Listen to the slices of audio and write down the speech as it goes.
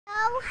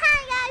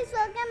Hi guys,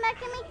 welcome back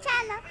to my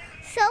channel.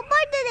 So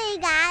for today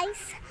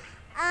guys,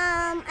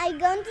 I'm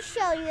going to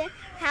show you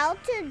how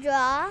to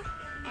draw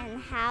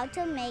and how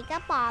to make a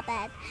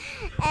puppet.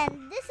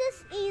 And this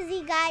is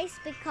easy guys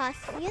because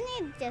you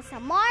need just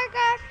a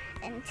marker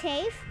and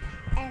tape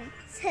and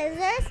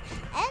scissors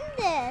and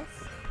this.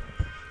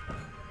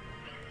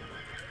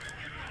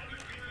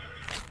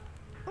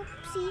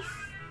 Oopsies,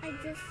 I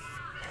just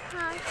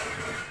cut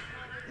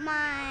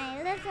my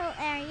little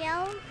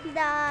Ariel.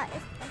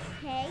 It's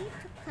okay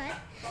to cut,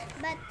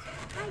 but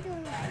I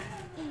don't like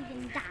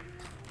even that.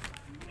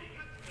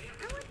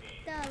 I want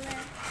the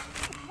left.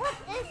 What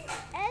is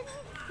in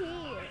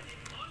here?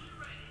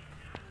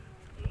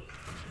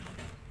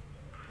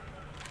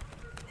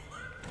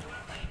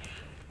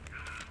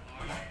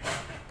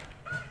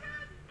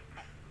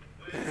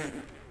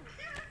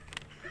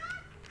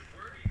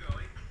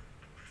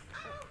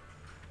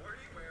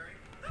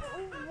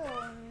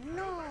 Oh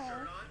no.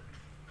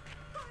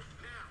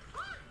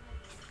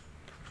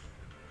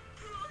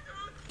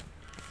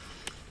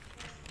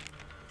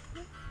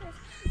 This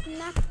is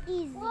not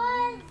easy. Okay,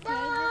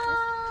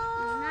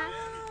 this is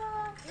not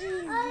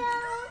easy.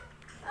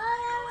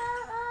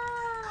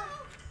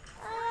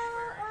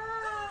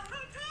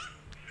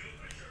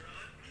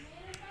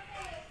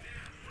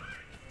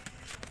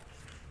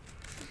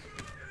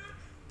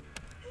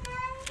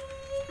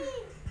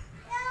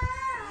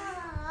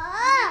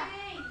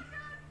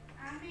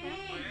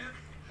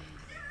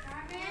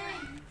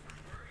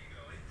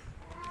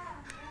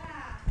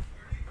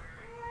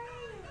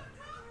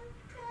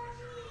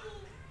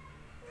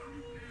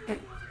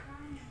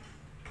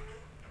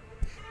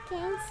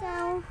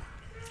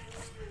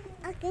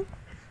 Okay,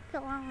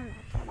 kailangan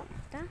natin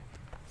ito.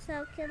 So,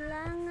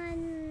 kailangan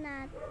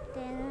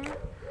natin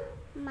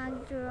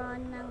mag-draw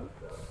ng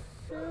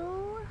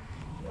two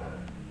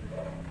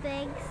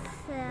big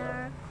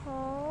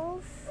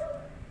circles.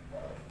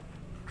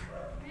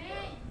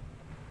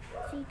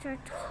 These are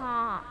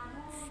top,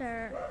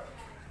 sir.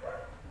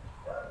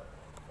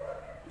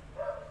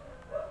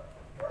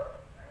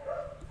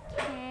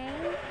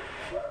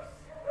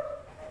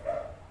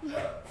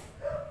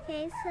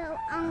 Okay, so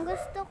ang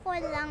gusto ko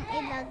lang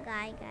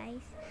ilagay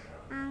guys,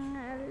 ang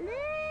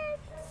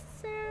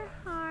little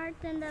heart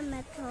in the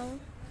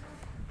middle,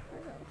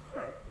 little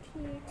heart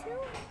here too,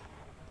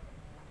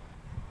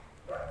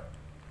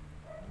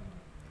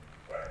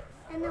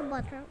 and a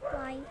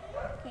butterfly.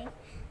 Okay,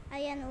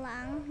 ayan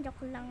lang,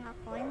 joke lang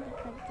ako, hindi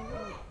ko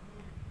ginawa.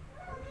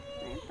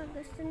 Ay, pag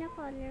gusto niya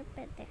color,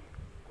 pwede.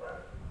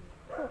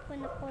 Kuko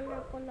na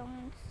color ko lang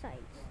yung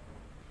sides.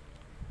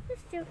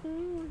 Just joke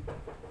me.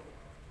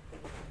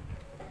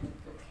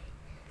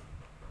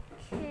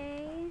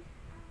 Okay.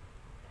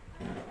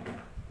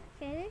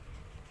 Okay.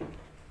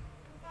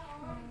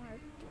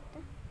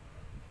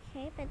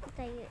 Okay, pwede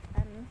tayo,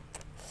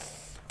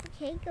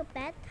 okay, go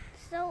back.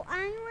 So,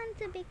 I want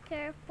to be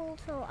careful.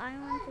 So,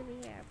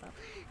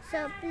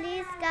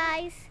 please,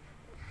 guys,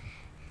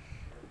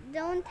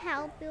 don't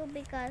help you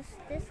because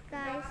this,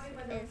 guys,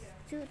 is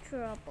too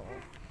trouble.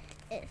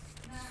 It's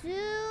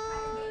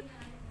too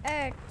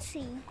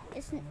earthy.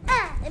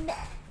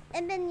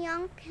 Even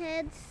young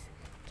kids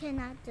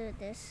cannot do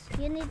this.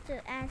 You need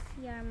to ask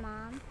your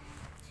mom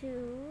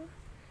to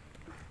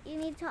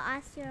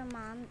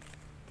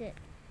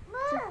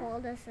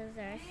hold the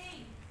scissors.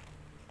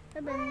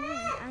 Even me,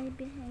 I've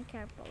been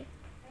careful.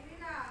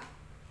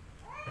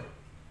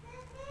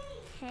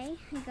 Okay,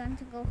 I'm going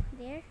to go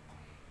there.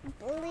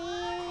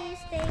 Please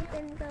stay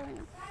going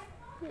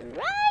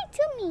right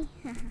to me.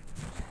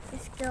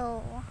 Let's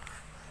go.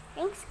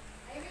 Thanks.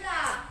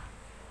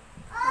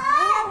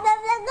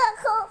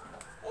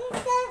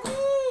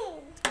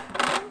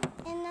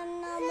 Inom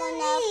na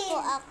muna po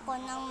ako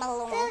ng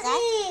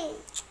malunggay.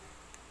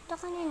 Ito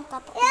kanina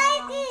tapak na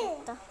lang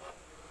dito.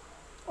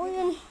 O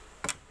yun.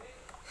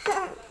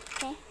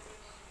 Okay.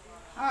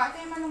 Ito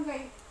yung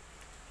malunggay.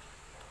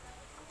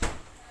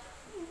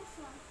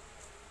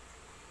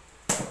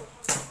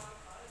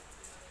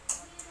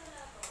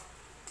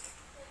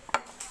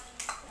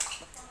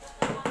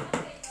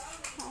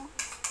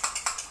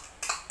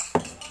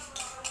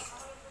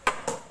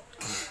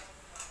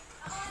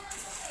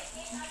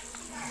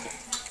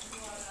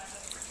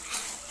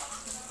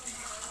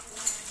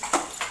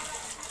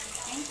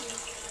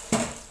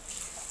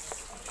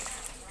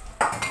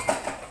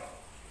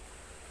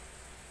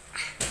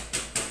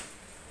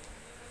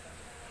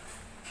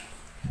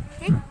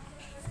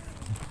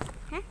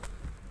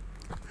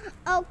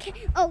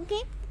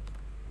 Okay.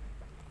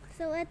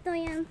 So, ito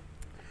yung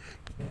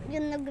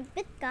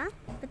nagupit ka,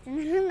 pati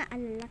na lang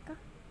naalala ka.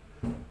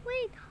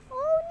 Wait,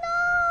 oh no,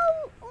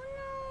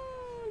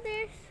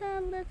 there's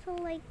a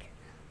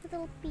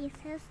little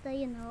pieces that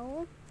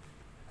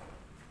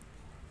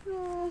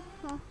oh,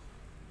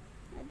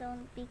 I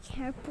don't be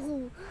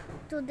careful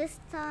to this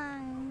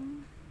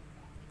time.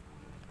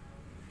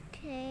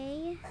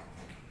 Okay.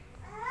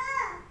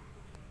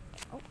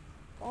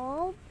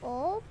 Oh,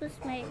 it's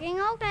making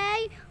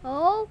okay.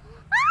 Oh,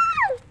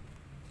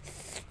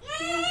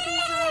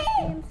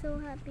 I'm so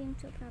happy.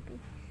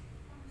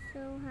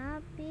 so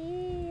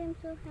happy. I'm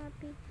so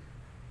happy.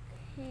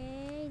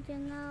 Okay,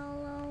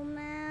 Janelle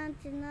man.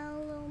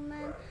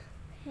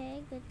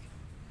 Okay, good.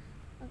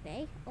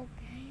 Okay.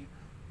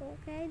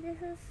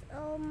 This is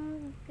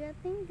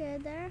getting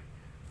gooder.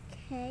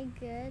 Okay,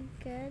 good.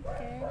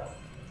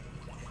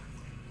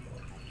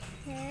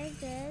 Okay,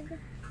 good.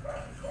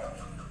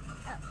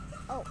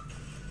 Oh,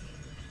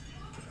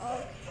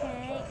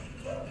 okay.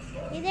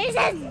 There's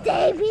a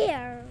baby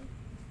here.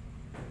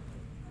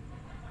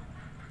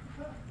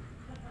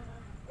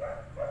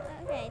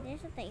 Okay,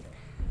 there's a tape.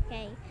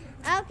 Okay,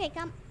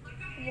 come.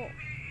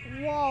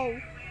 Whoa.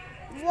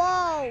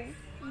 Whoa.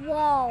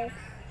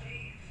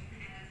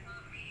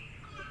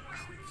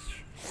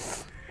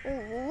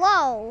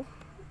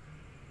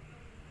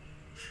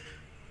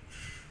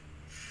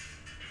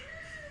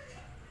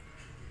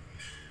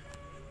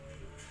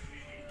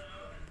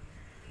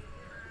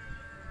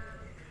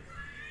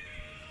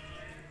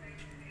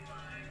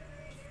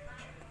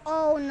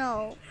 Oh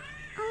no.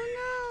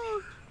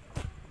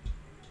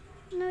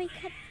 No, we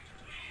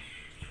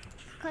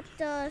cut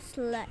the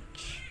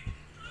sludge.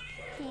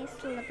 Okay,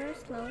 slipper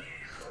slow. Oh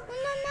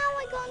no, now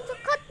we're going to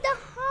cut the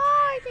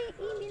heart. I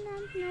did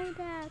not know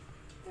that.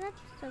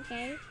 That's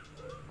okay.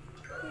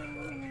 We're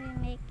gonna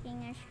be making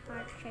a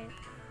heart shape.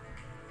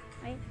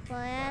 Right,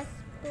 please.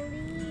 I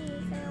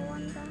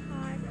want the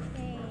heart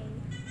shape.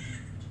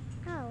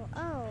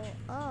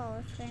 Oh,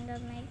 it's kind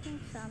of making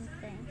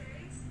something.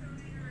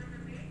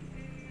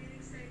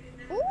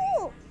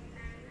 Ooh!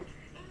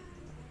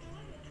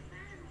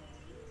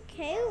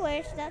 Okay,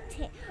 where's that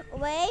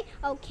wait,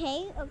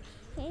 okay.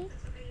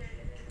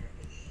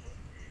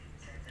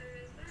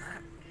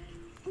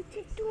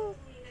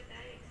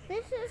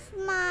 This is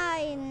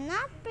my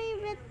not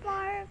favorite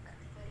park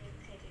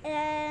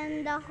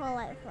in the whole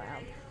life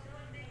world.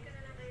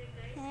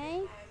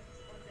 Okay,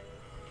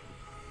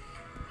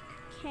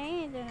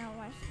 I don't know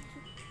where to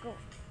go.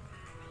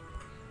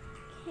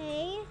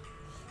 Okay.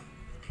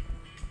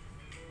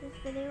 This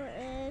video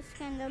is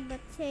kind of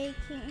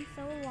taking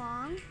so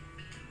long.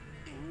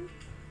 Okay.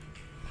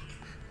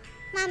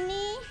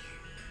 Mommy.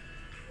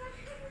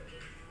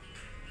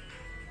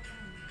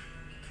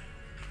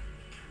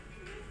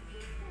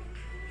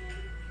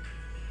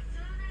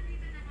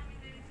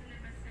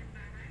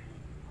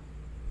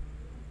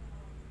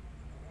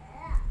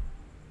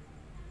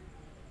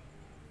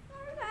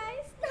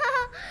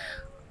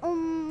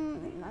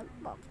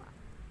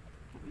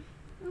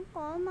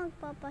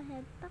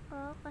 Magpapahead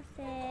ako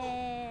kasi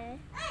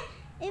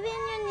even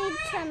you need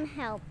some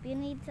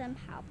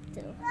help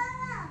too.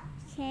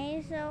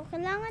 Okay, so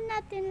kailangan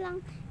natin lang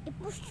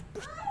i-push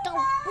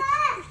daw.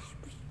 Push.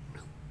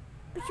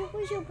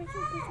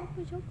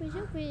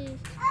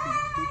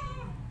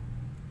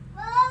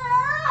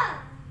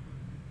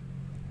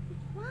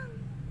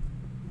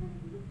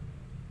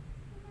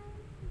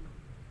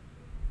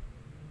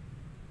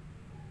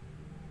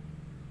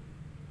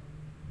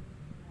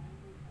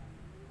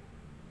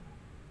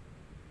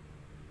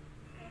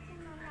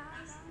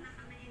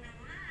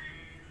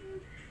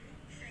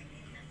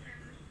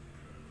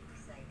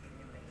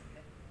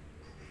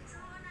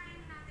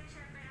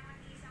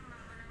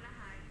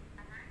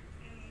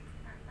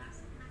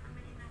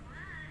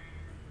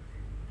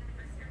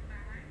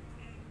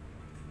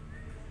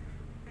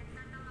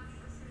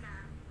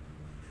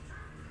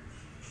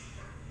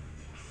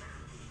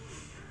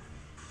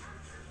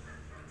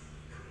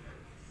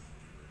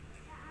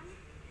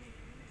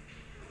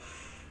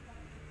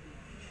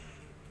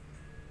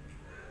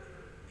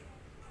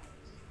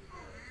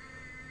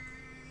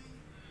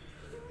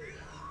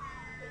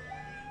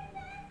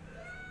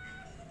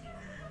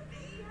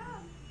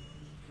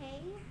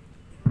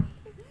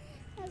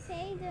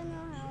 Okay, don't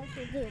know how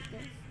to do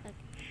this.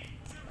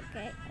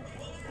 Okay.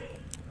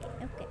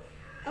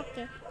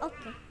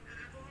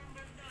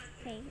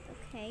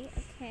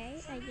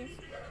 I just need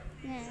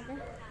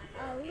a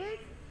little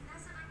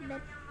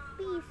bit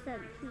piece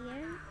of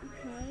here.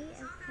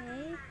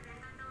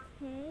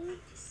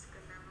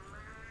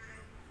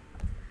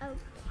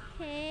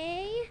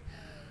 Okay.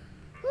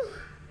 Whew.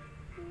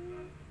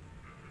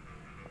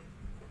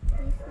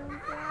 Please don't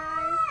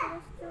fly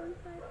past. Okay, please don't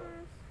fly past.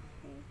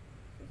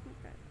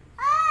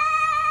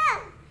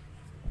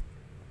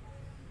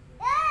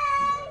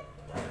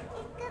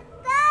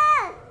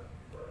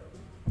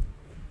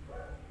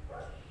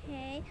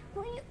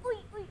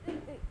 Okay.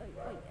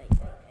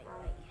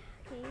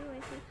 Okay,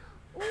 where's it?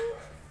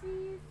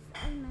 Oopsies,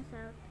 I messed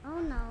up. Oh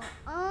no.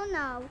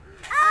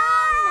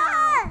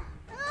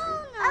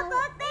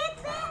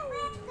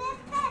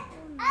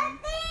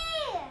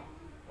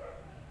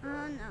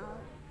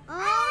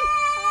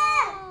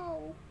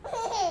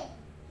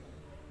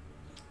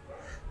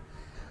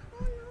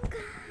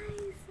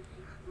 Guys.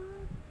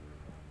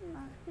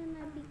 Not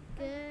gonna be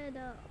good.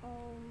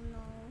 Oh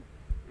no.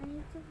 I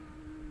need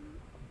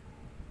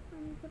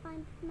to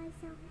find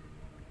myself.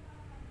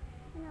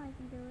 I know I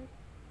can do it.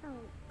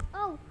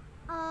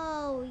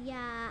 Oh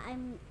yeah,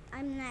 I'm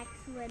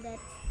next with it.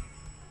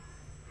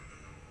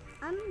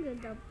 I'm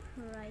good at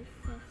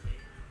prices.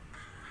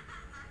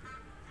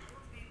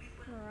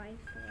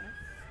 priceless.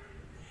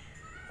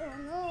 Oh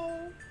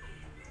no.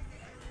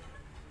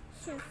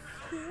 She's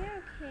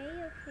here,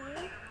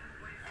 okay.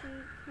 She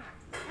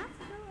can't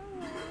go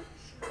away.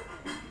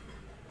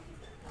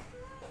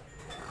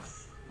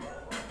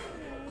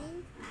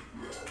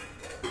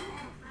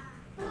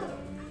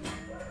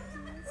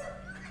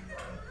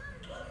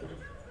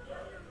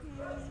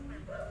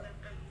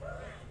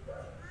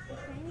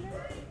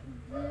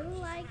 Do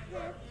like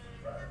it,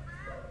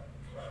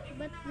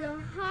 but the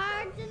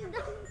heart and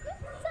the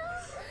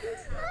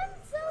I'm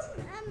so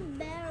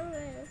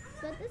embarrassed,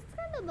 but it's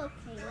kind of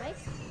okay, right?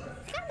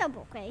 It's kind of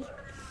okay.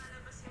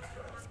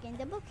 It's kind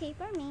of okay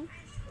for me.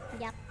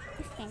 Yep,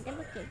 it's kind of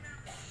okay.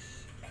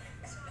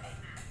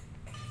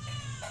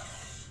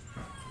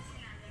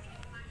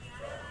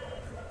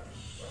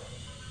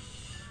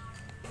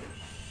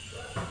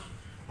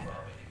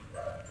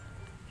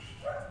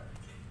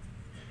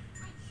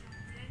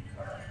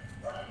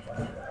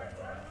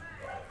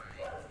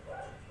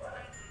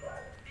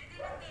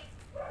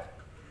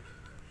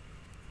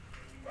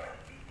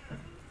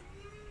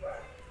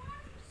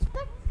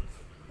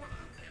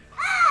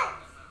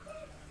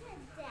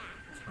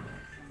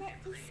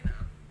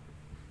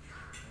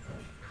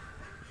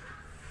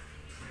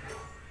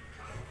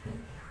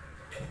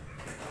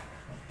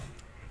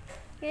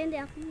 Kaya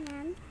hindi ako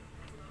yan.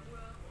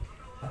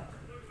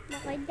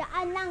 Baka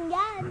daan lang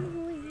yan.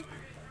 Huy.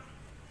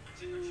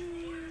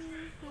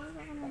 Kaya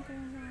ako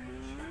natin yan.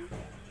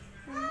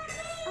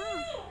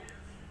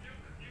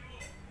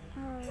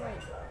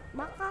 Alright.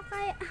 Baka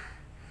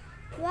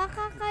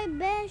kay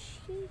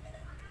Beshi.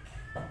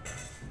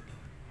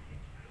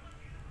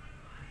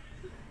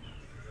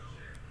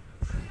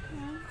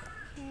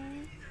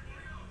 Okay.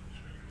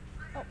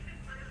 Oh.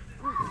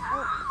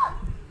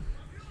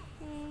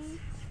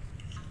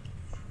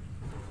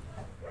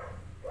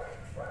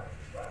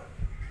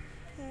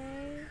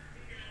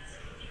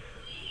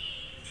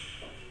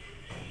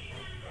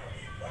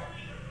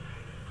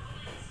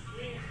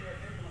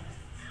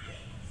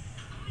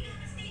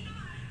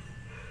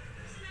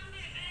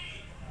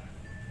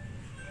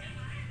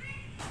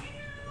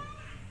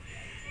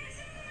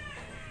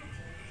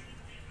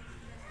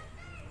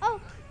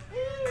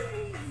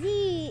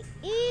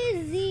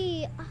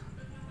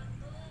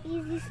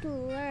 Easy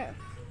slurp.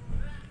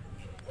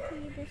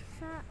 Okay, the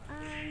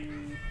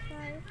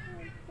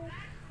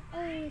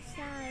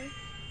size.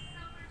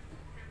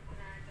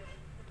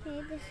 Okay,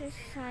 this is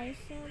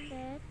size a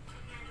bit.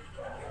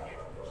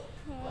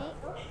 Okay.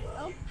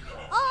 Oh.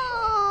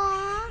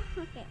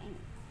 Okay.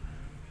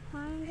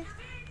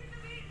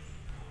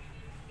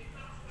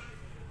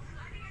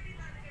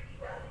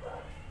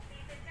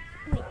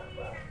 Wait.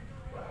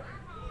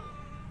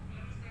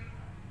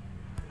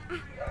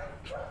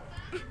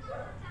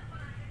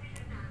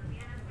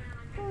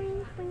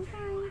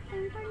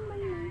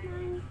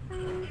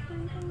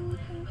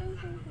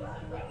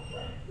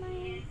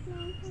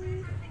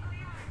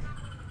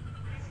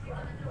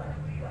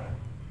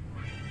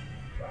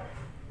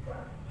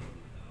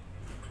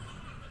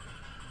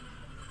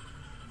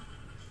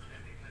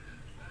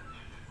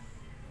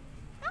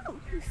 Oh,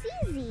 it's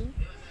easy.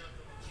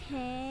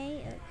 Okay.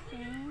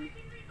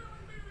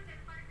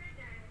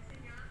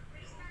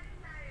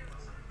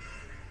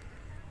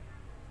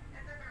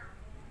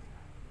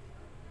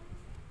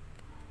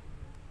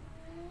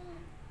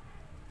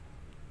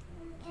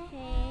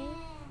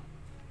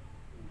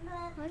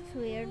 That's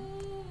weird.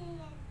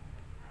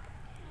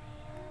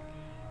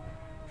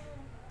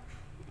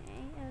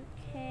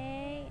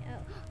 Okay.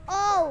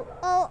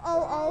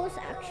 Oh, it's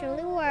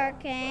actually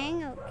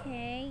working.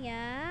 Okay,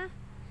 yeah.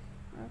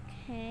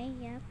 Okay,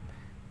 yep.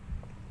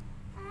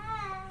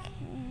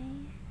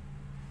 Okay.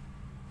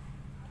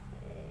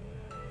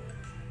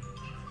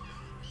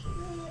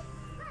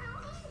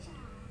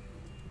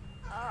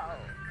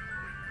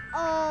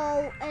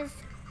 Oh, it's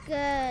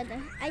good.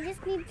 I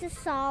just need to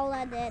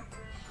solid it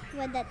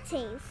with the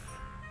tape.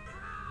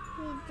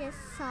 We just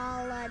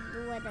solid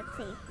with the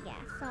tape.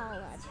 Yeah,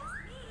 solid.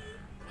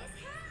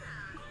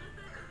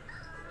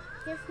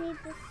 Just need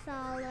to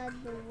solid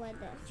with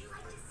this.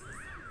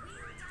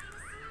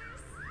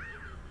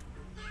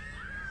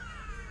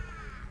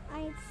 I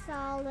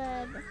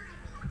solid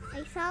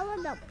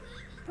the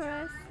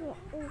first one.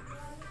 Oops.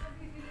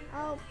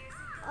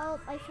 Oh,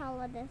 I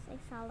solid this.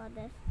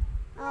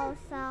 Oh,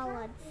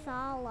 solid.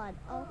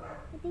 Oh,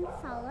 I think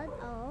solid.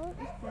 Oh,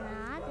 it's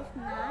not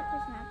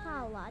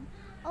solid.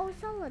 Oh,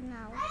 solid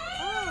now.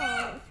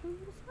 Oh,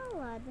 it's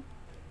solid.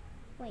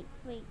 Wait.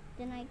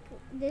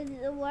 Did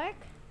it work?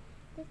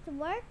 Did it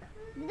work?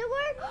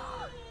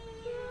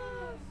 Yes,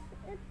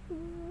 it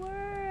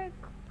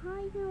worked.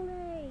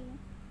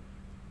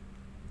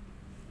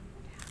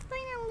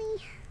 Finally.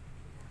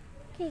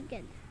 Okay,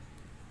 good.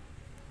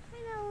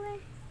 Finally.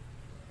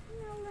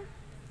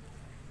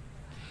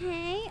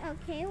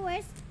 Okay,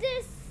 where's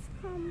this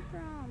come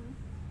from?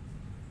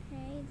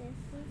 Okay, this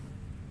is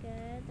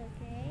good,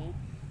 okay.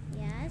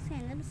 Yes,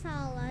 kind of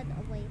solid.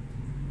 Oh, wait.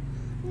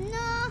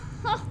 No!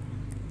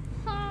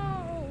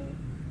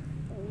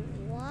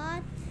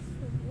 What?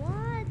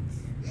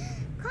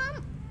 Come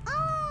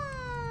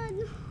on!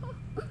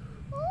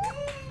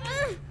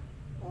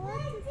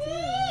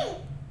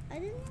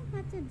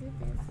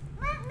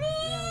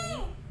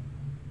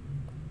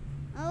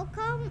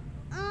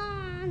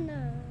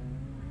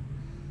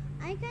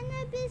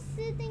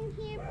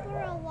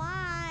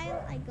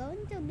 I'm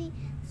going to be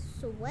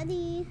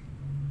sweaty.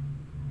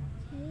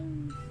 Okay,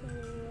 I'm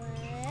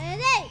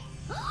sweaty.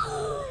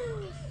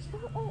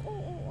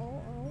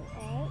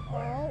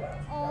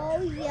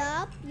 Oh,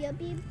 yup.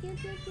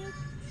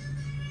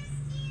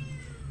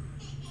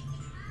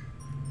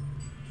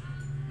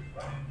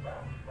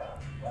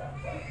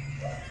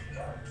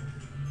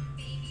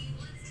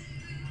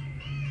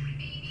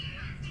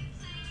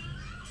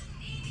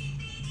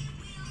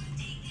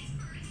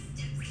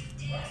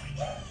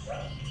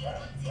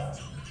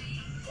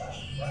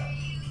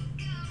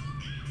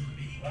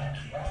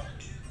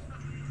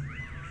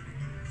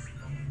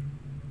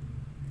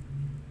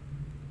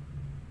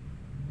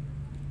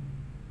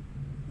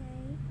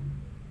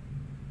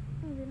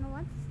 I don't know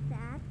what's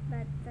that,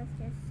 but let's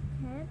just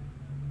keep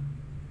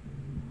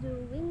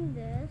doing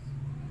this.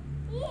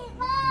 So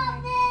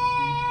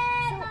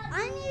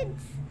I need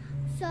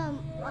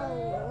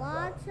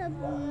lots of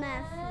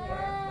mess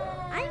here.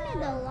 I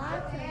need a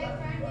lot of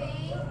mess.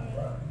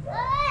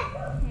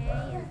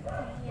 Okay,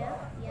 yep.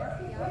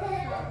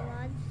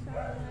 Salad,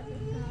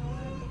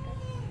 because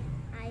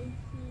I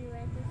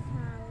hear the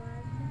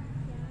salad.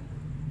 Yeah.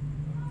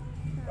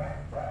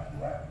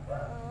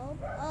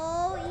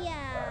 Oh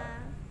yeah.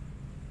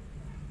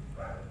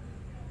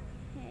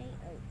 Okay,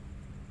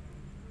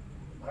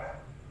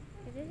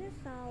 this is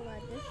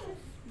salad. This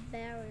is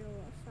berry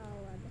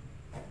salad.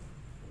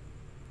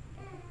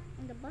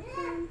 And the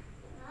button.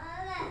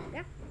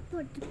 Yeah,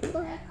 for the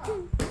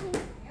button. Grab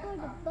for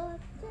the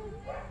button.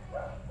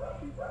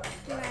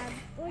 Grab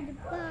for the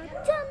button.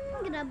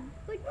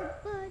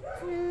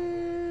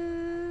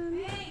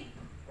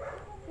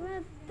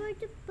 Grab for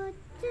the button.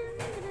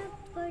 Grab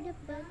for the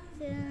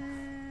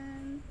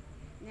button.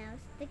 Now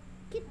stick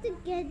it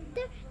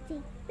together.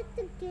 Tape it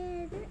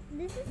together.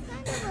 This is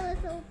kind of a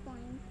little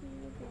pointy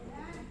over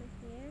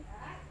here.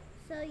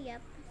 So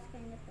yep, it's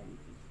kind of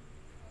pointy.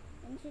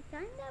 And she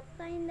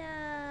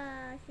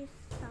she's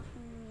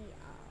sucking me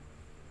up.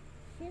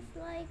 She's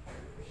like,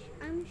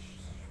 I'm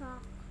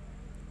shocked.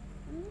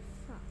 I'm just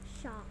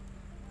shocked.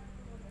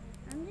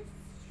 I'm just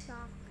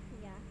shocked,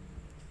 yeah.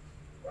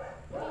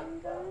 I'm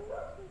going to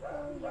go,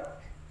 yep.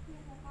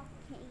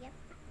 Okay, yep.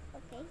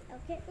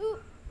 Okay. Ooh.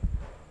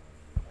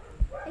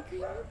 I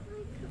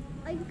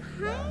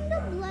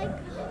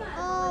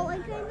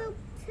kind of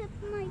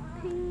tipped my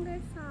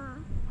fingers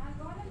off.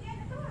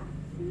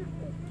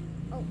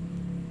 Oh,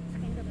 it's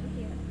kind of over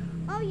here.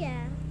 Oh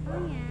yeah.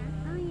 Okay.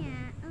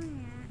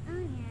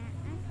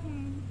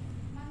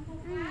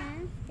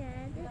 It's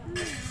good.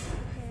 Okay.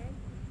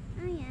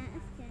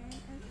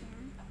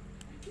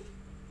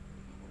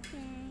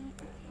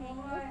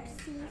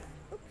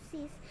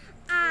 Oopsies.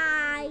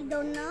 I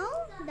don't know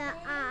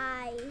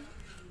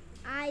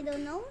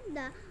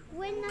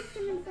we're not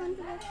gonna go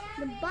into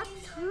the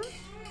button.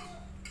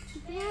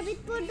 Grab it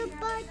for the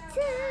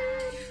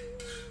button.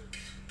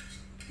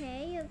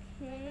 Okay. It's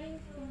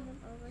kind of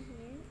over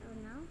here. Oh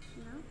no.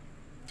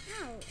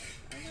 Oh,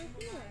 over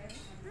here.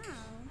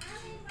 Oh.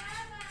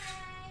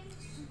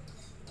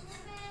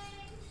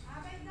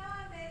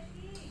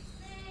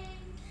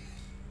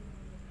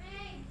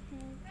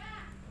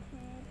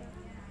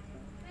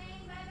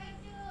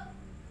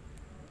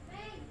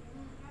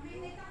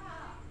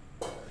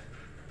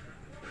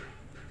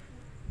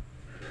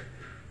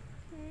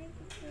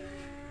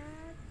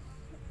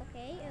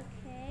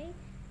 Okay,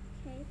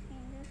 it's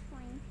kind of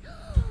fine.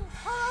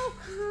 Oh,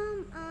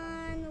 come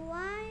on.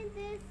 Why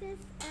this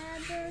is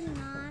ever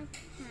not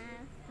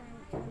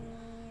happened to me?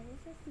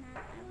 This is not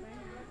ever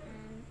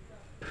happened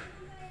to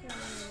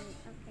me.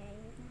 Okay.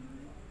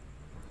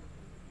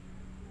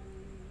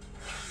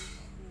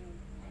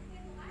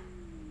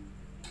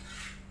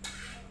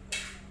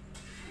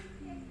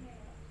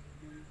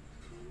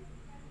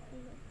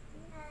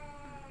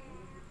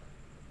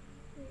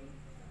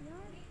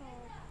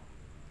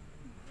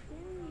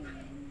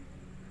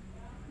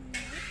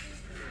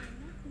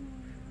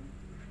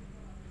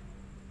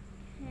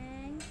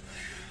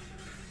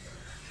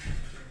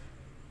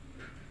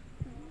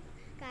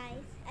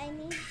 Guys, I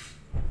need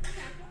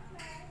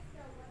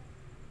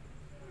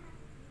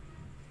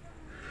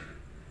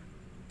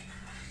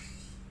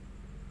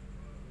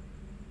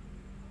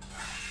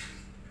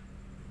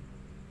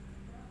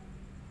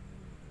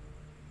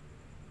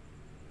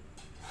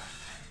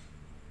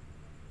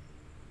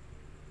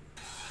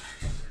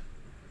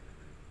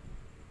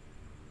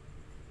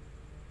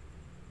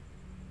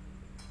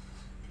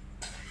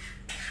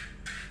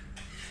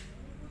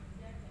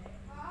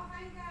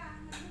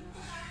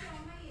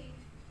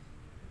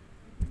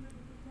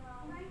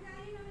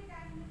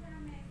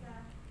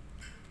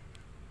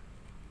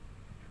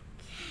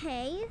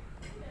okay.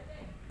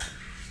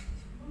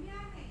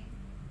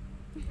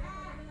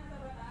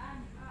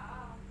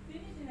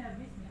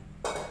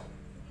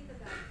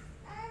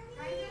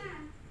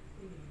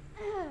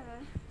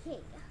 Okay.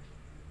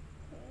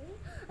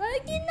 I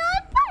did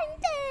not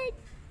find it.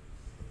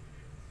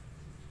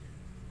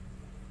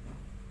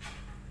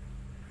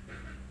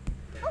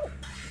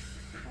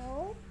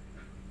 Oh.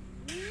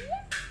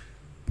 Yeah.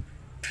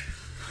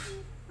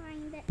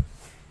 Find it.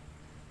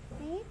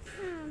 Next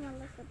time I'll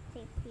look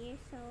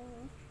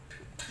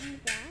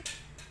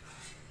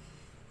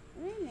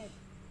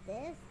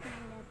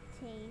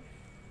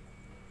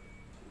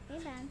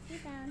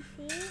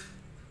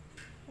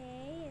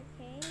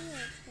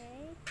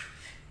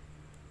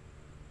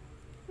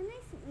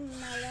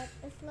smell it.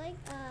 It's like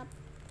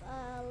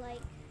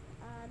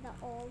the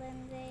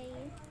olden day.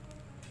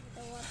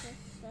 The water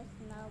just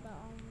smell the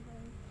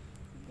olden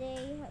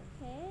day.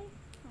 Okay,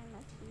 I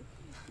must be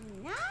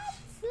not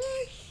too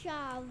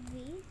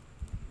shabby,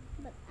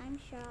 but I'm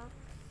shocked.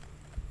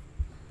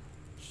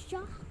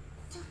 Shocked.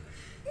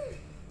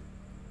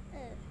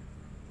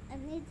 I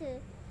need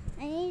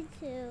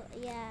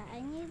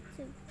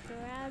to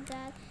grab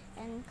that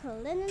and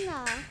clean it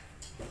off.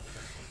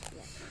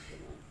 Yeah,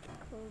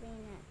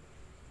 clean it.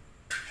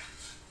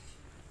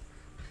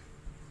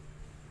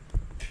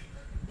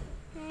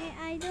 Okay,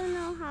 I don't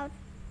know how to.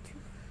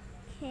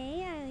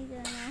 Okay, I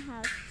don't know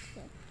how to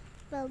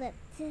build it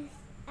this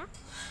up.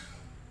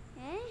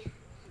 Okay,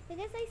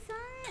 because I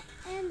saw it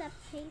in the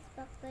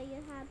Facebook that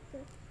you have to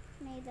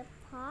make a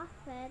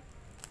profit,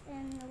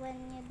 and when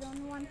you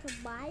don't want to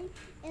buy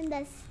in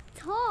the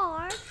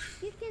store,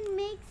 you can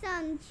make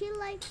some. She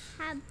like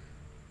have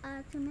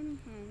too many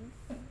hands.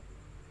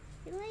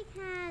 She like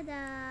had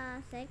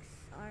 6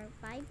 or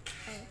 5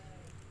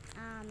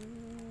 or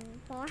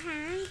 4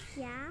 hands.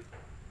 Yeah,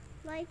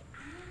 like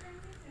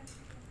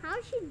how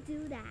she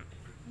do that?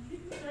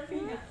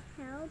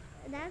 Help.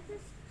 That's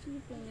just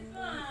cheating.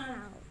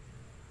 Help.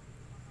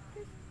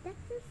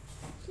 That's just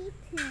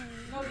cheating.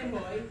 No,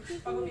 boy.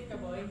 Pagupit ka,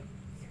 boy.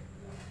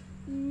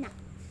 Not.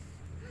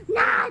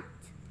 Not!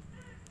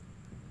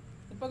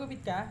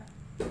 Nagpagupit ka?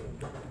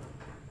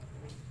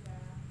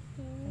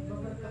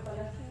 Nagpagupit ka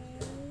pala.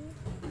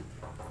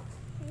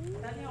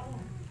 Tali ako.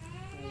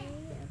 Okay.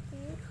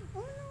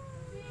 Oh no.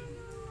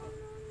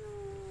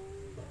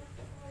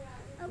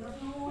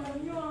 Nakakuha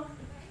niyo ah.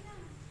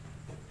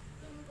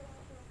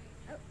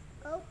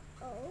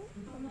 Okay.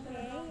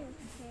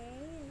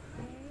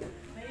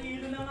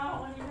 Nahihilo na nga ako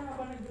kanina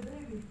habang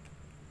nagdadrive eh.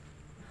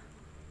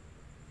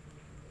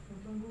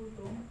 Sobrang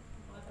gutom.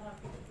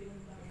 Maka-traffic at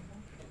pinuntahan ko.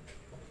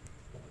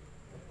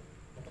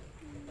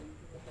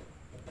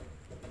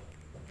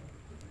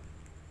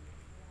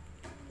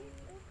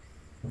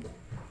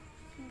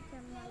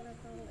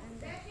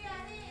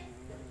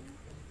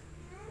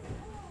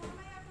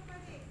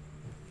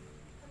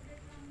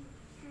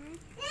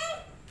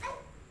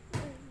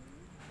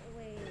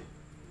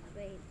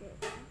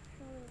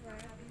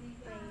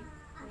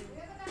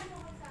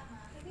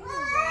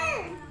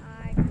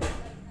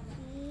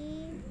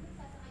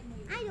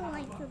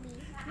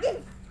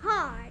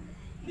 Hard.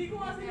 Hindi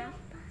ko kasi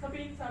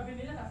sabi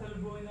nila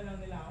sasalubungin na lang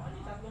nila ako. Ano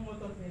yung 3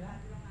 motor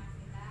nila?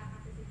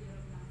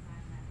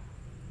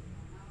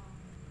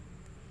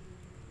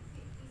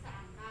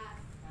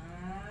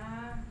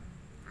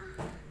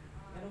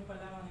 Ganun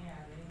pala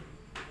mangyayari.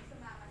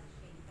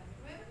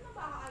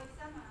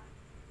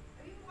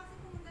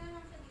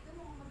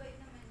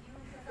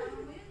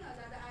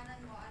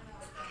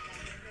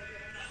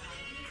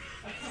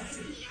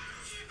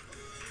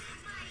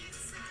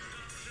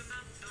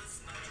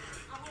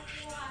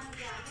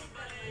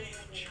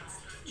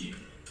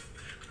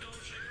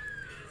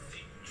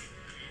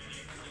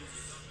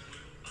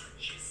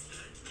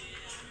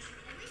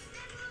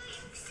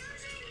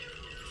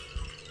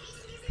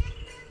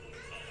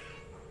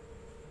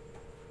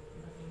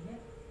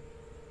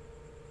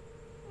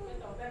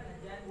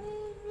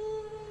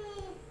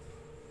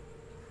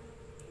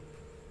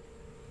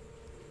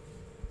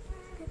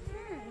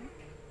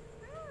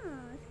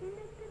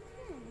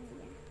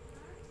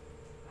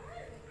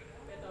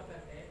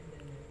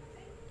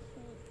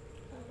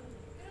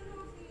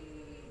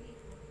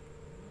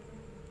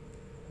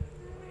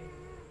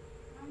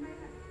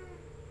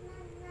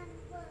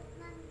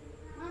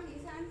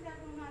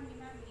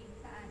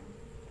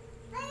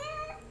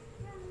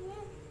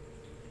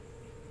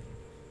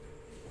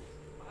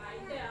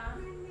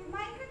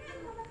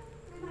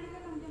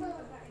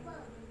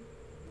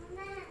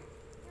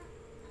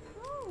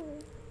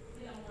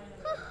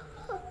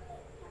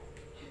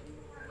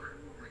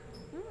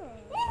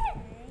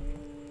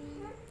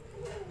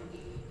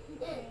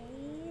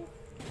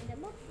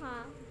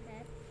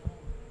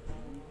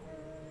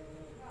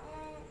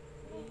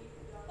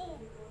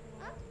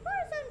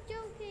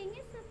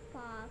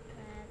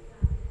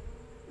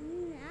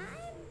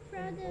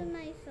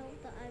 Myself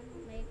that I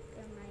make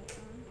my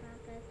own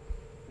pocket,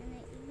 and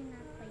I even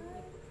have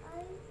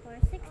paid for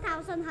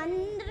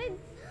 6,100.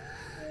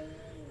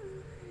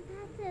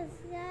 That is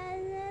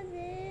gonna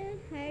be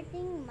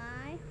hurting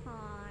my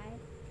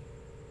heart.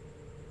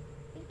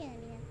 It's gonna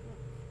be nothing.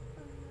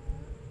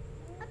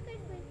 Okay,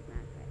 wait,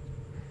 Margaret.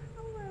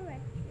 Oh, we're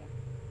right here.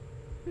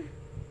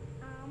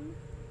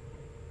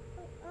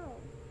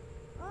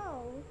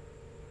 Oh.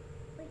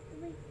 Wait,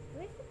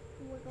 where's the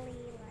wiggly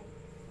like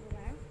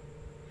where?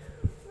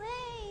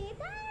 Wait,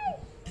 I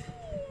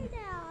see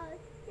now.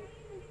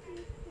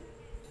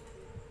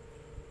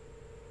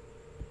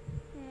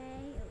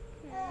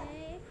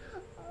 Okay.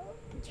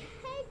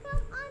 Okay,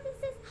 come on. This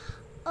is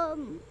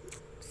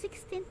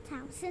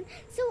 16,000.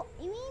 So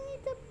we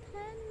need a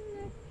pen.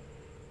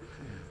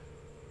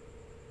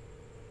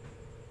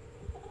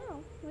 Oh,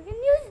 we can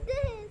use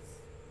this.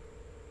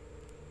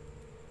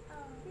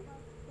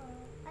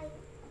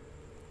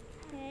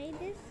 Okay,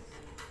 this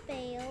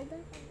failed.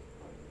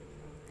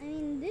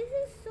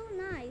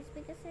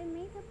 I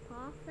made a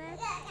puppet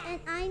and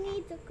I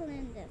need to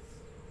clean this.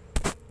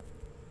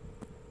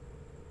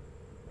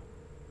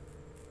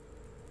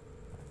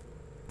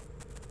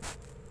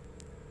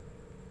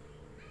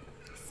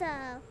 So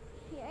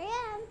here I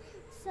am.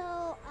 So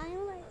I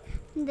like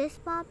this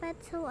puppet,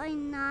 so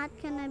I'm not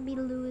gonna be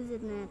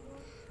losing it.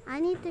 I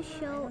need to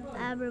show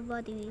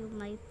everybody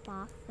my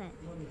puppet.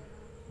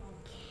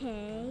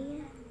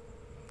 Okay.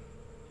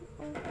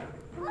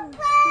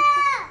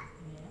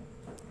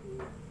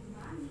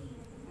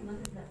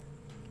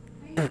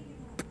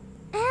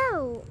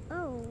 Ew!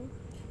 Oh.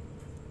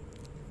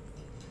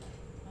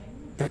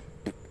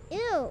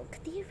 Ew!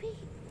 Kadiri.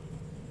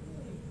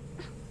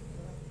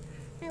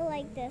 I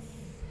like this.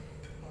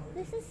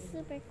 This is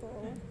super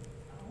cool.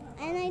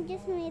 And I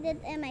just made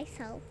it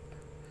myself.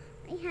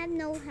 I had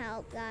no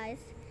help, guys.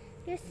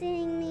 You're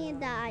seeing me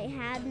that I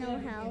had no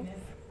help.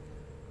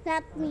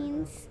 That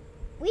means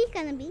we're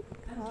gonna be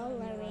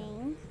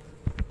coloring.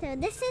 So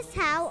this is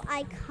how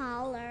I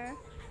color.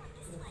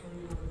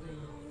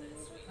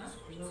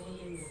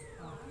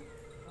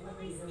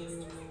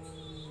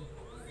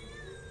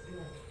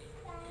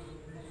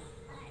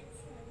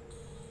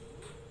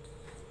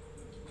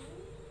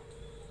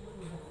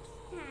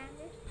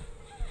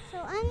 So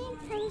I need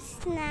to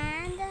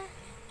stand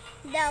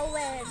the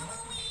wood.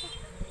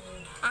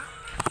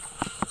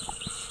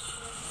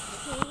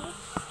 Okay.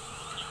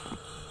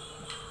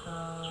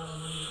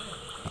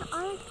 I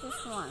like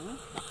this one.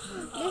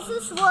 This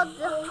is what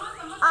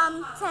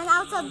 10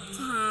 out of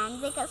 10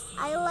 because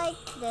I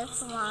like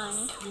this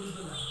one.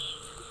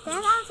 10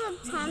 out of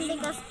 10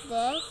 because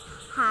this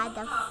had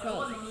a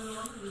face.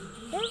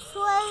 This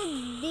will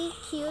be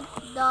cute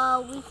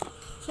though.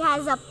 She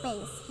has a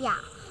face. Yeah.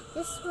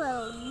 This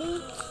will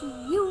be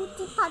cute,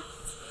 but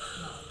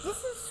this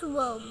is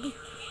will be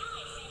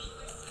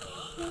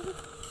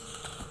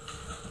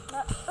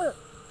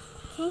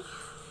okay.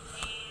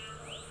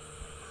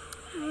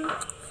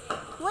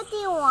 What do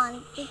you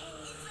want?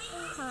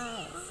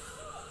 Because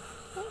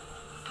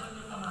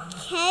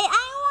okay,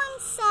 I want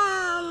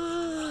some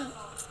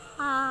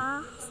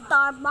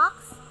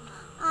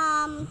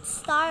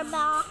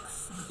Starbucks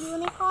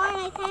unicorn.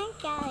 I think.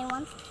 Yeah, I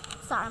want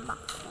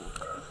Starbucks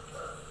unicorn.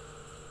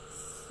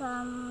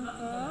 Some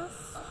this.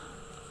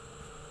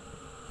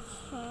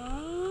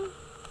 Okay.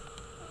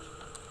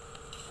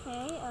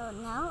 Okay. Oh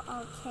no.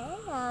 Okay.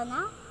 Oh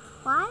no.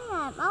 Why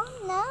am? Oh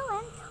no.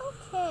 And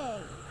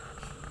okay.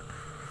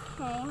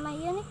 Okay. My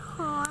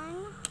unicorn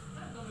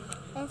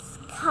is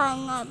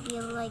gonna be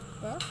like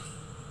this.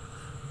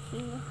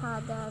 See how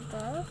that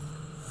does.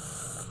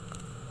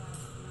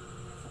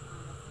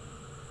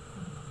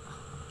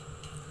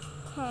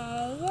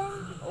 Okay.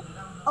 Oh.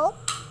 Oh.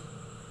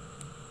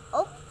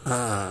 Oh.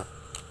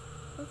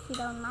 Hope you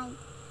don't mind.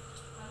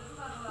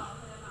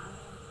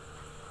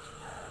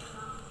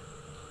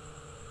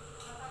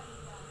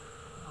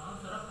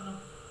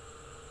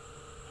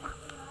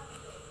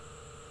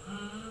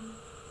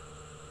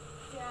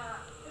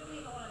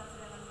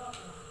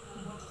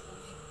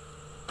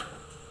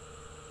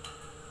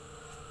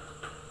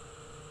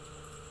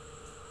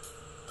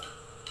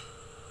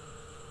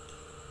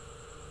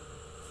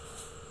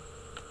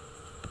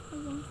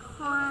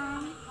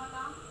 Unicorn.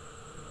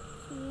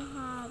 She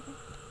had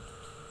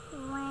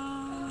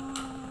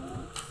wings.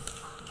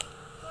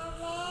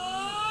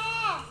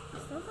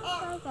 This is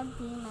like a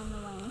demon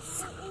wings.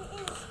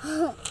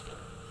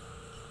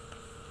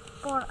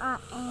 Or an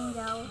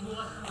angel.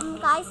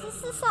 Guys, this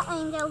is an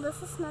angel.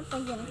 This is not a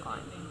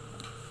unicorn.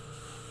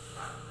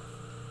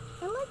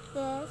 I like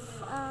this.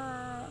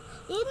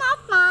 You not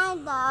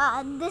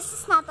mind. This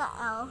is not an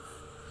elf.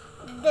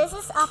 This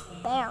is a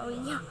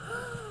fairy.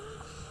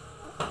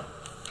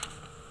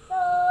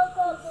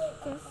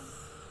 Just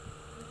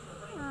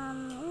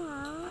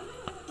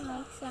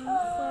make some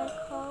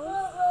circles.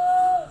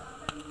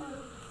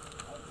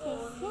 Okay,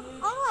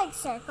 I like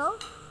circle.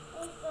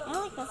 I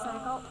like a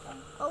circle.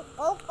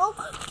 Oh,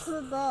 to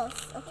this.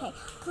 Okay,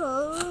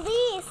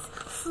 please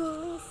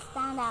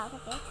stand out.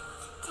 Okay,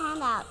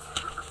 stand out.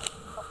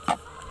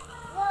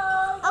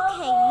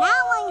 Okay,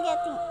 now I'm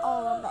getting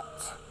all of it.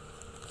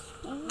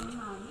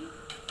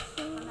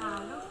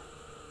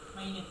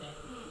 Mainit eh.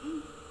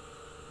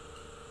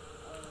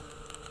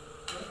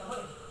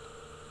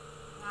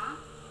 Ha?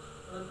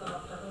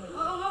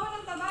 Oo nga,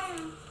 walang taba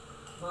yan.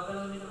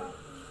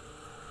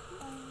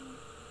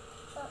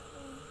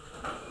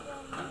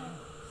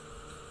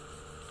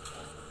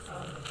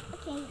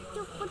 Okay,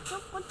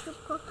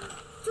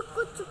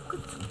 chuku.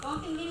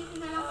 Konting linisin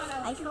na lang pala.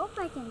 I hope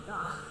I can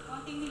draw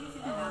Konting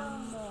linisin na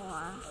lang.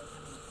 more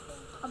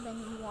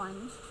than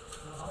one.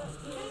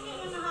 Hindi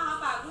naman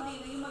nakakapagod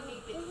dito yung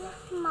magligpit This ka.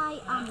 is my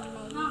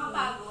amazing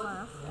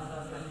Nakakapagod.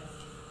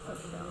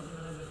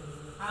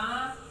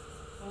 Ah?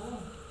 Oo.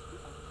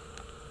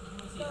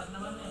 May sikat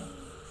naman eh.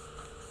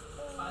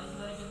 Paalis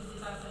na rin kasi si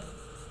tatay.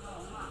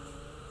 Oo nga.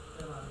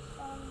 Diba?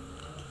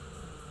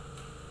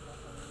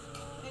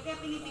 Kaya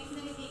pinipix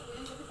na ni Tico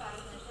yun kasi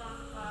palis na siya.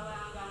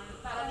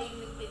 Para din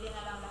ligpit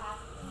na lang lahat.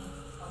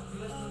 Ang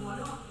bigas ng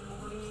ano? Yung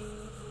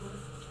huling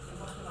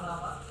box na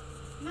malapa?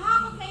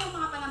 Nakakapagod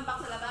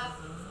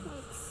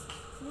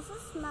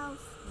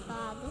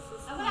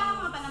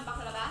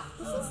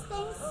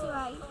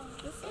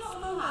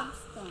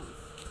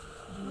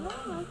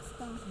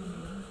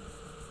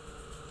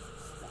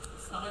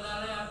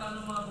Nakilala yata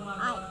ng mga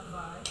gumagawa sa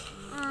bahay.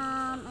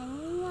 I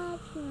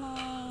not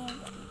made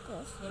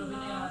this Pero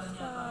binayaran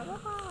niya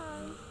pa.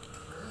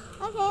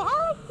 Okay,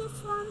 I like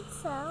this one,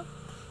 so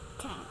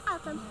 10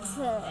 out of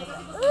 10. Eh,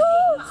 kasi gusto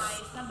Ooh, niya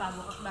maayos na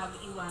bago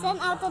iwan. 10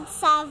 out of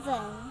 7.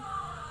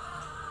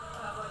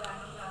 Wala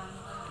nang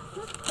gaano.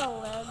 Just the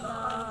lid,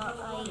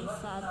 I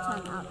said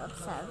 10 out of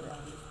 7.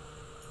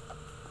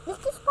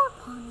 This is for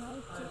fun,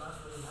 right?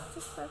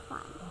 Just for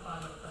fun.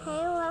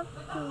 Okay, let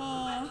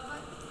me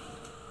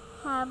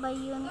have a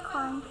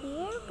unicorn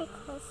here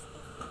because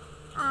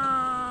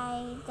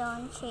I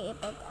don't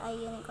shape it a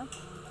unicorn.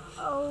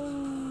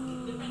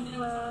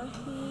 Over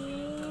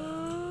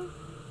here.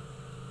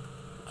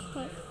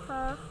 Okay,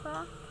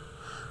 perfect.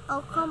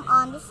 Oh, come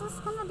on. This is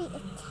gonna be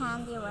a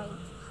candy, right?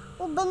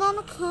 Oh,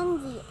 banana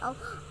candy. Oh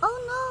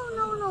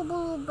no,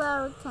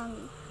 blueberry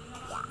candy.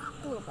 Yeah,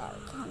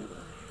 blueberry candy.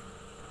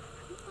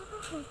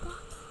 Never heard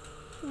that.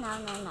 No.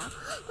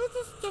 This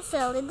is just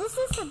silly. This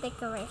is a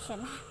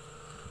decoration.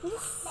 This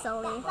is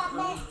silly.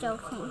 I'm just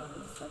joking.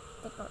 This is a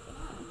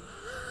decoration.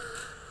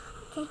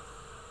 Okay.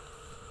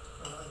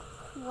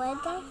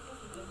 With the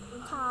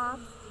top.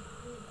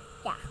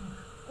 Yeah.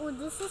 Oh,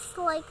 this is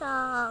like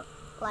a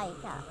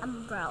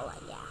umbrella.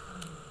 Yeah.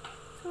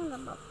 It's an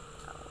umbrella.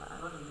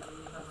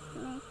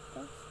 Make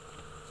this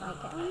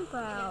like an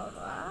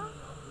umbrella.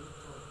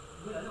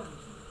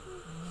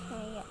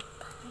 Okay.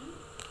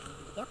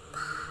 Yep.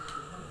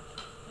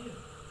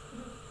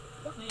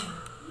 Okay,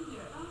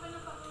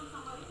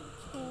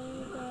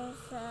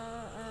 there's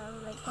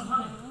like a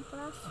drink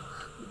glass.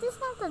 This is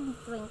not a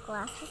drink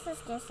glass. This is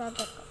just a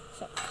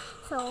decoration.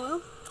 So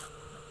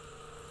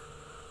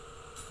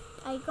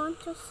I'm going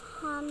to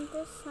hand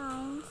the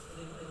signs,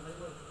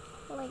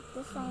 like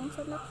the signs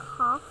in the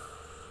cup.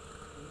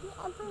 Do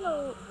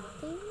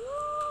you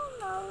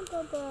know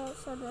that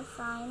there's a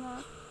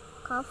designer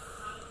cup?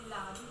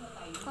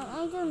 And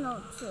I don't know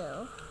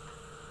too.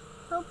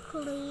 So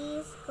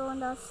please go in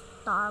the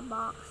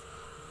Starbucks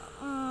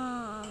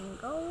and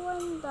go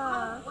in the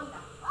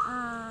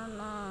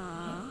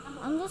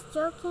I'm just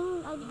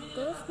joking.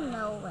 There's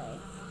no way.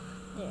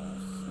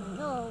 There's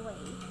no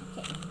way.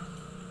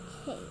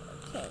 Okay.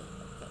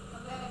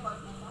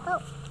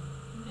 Oh.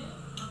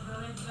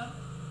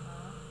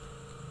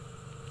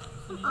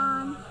 Come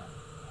on.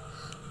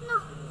 No.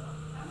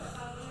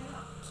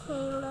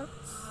 Okay,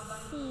 let's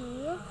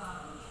see.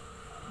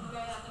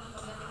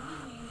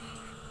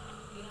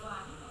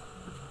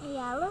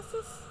 Yeah, let's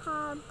just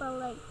have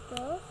like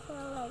this,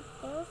 and like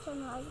this,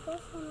 and like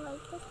this, and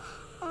like this,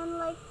 and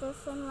like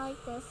this, and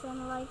like this,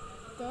 and like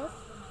this,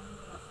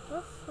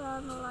 this,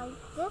 and like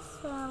this,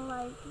 and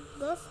like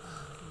this,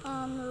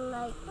 and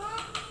like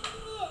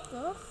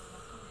this.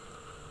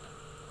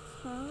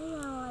 Okay,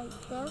 and like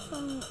this,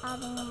 and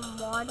adding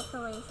more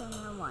decoration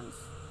at once.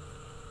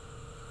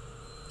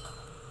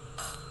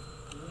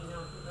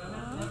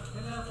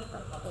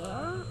 But there,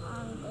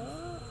 and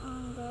there,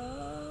 and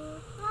there,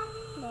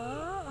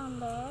 there, and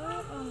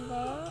there, and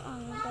there,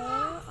 and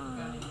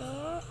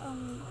there,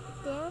 and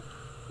there, and there,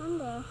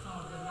 and there,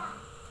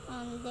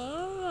 and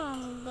there,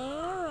 and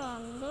there,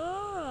 and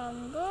there,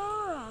 and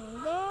there, and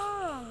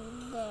there,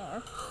 and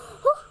there.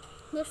 Whew,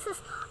 this is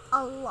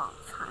a long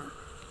time.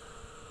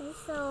 Okay,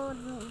 so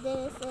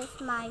this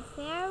is my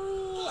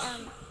fairy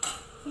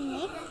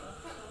unique.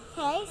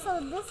 Okay, so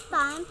this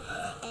time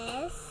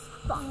is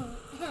fun.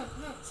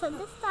 So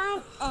this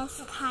time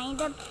is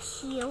kind of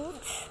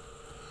cute.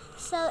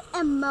 So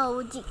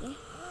emoji.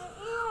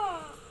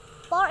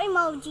 4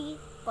 emoji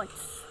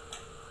points.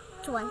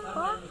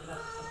 24.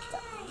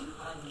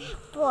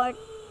 For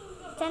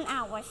 10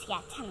 hours.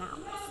 Yeah, 10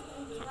 hours.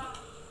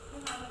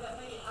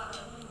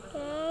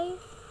 10.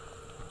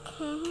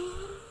 Okay.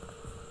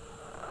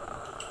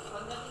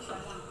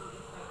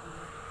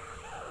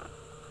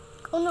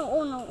 Oh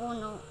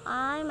no.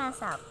 I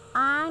mess up.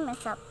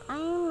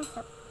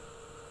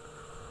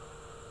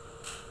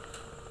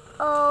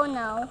 Oh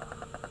no.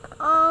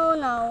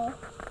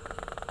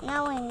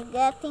 Now I'm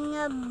getting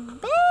a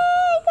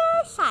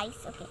bigger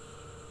size. Okay.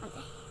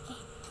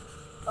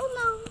 Oh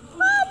no.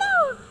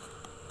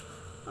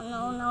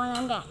 Oh no,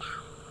 I'm dead.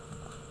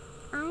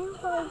 I'm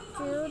going to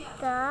do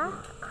the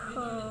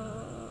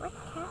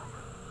cricket.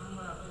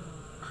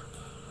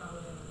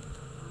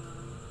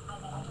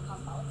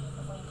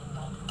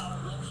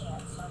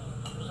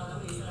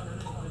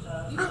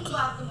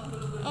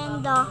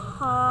 And the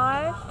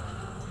heart.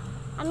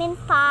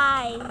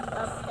 5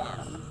 of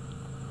them.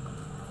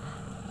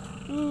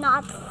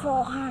 Not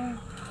 4.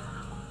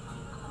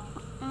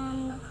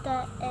 And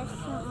the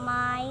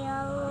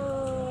smiley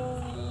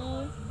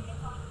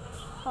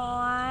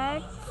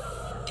heart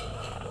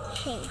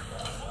shape.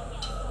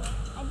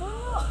 I don't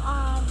know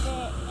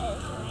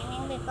it's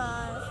raining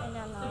because I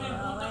don't know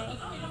why.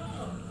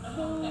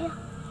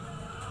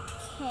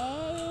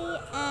 Okay,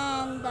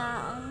 and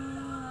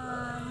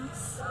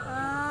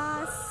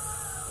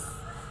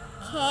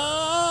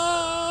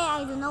okay,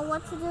 I don't know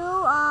what to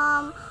do.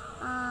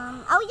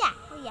 Oh yeah.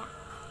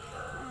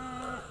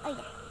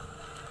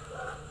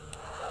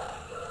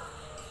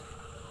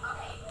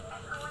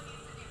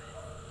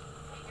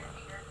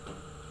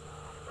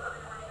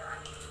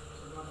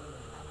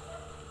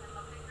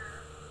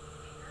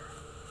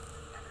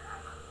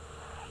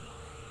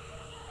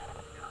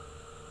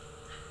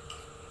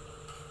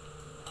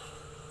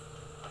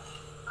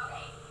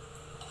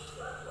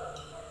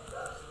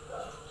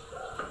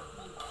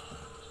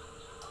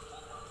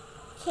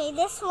 Okay,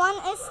 this one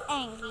is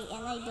angry,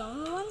 and I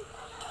don't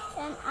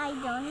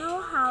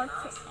know how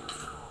to end.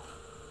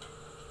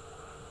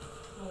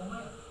 Oo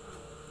nga.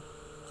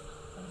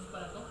 Tamis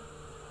pala to.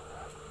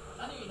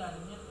 Ano yung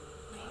ilalim niya?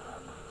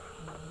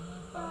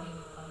 Parang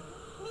init pa.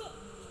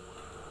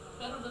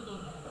 Pero luto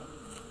na yan.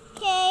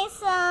 Okay,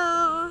 so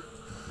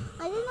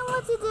I don't know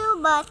what to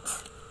do, but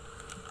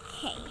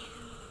okay.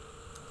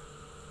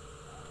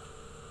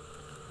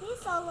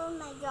 These all of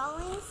my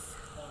drawings,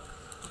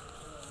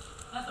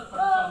 Nasa part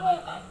sa mga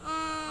ito.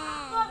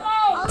 and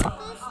all of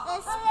this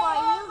is for